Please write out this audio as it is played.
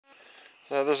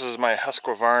So this is my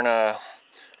Husqvarna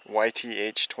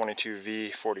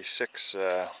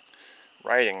YTH22V46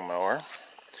 riding mower.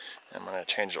 I'm going to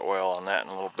change the oil on that in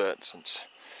a little bit since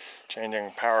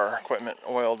changing power equipment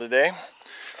oil today.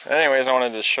 Anyways, I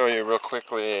wanted to show you real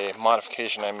quickly a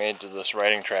modification I made to this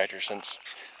riding tractor since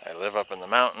I live up in the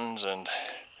mountains, and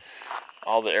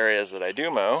all the areas that I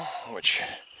do mow, which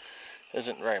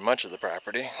isn't very much of the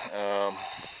property,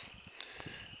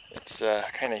 it's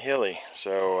kind of hilly,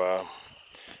 so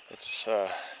it's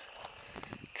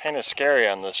kind of scary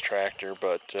on this tractor.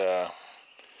 But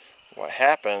what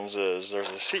happens is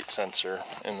there's a seat sensor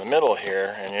in the middle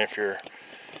here, and if you're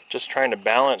just trying to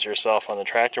balance yourself on the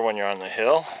tractor when you're on the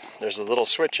hill, there's a little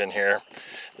switch in here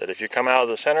that if you come out of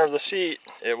the center of the seat,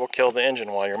 it will kill the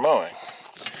engine while you're mowing.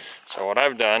 So what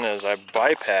I've done is I've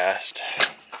bypassed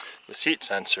the seat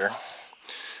sensor.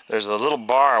 There's a little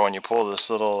bar when you pull this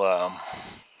little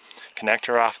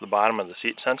connector off the bottom of the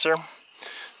seat sensor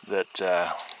that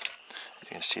you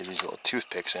can see these little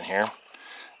toothpicks in here.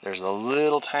 There's a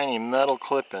little tiny metal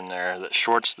clip in there that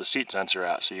shorts the seat sensor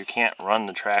out, so you can't run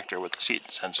the tractor with the seat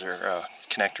sensor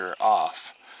connector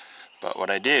off. But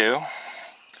what I do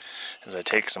is I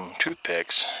take some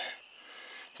toothpicks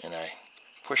and I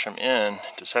push them in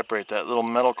to separate that little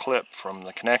metal clip from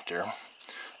the connector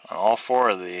on all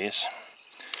four of these,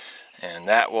 and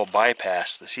that will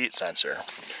bypass the seat sensor.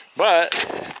 But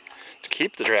to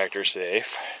keep the tractor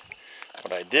safe,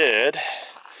 what I did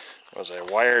was I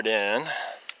wired in,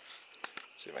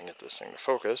 see if I can get this thing to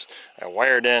focus, I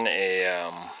wired in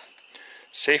a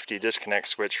safety disconnect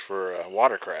switch for a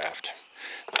watercraft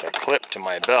that I clipped to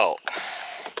my belt.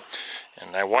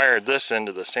 And I wired this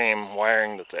into the same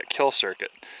wiring that kill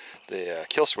circuit, the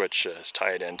kill switch is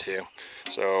tied into.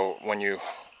 So when you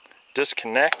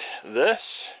disconnect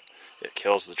this, it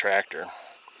kills the tractor.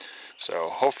 So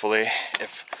hopefully,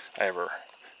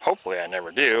 hopefully I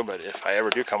never do, but if I ever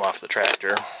do come off the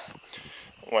tractor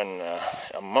when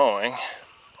I'm mowing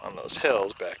on those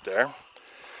hills back there,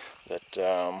 that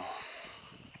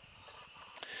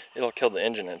it'll kill the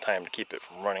engine in time to keep it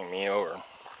from running me over.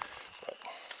 But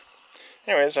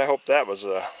anyways, I hope that was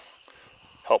a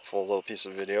helpful little piece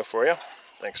of video for you.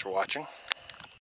 Thanks for watching.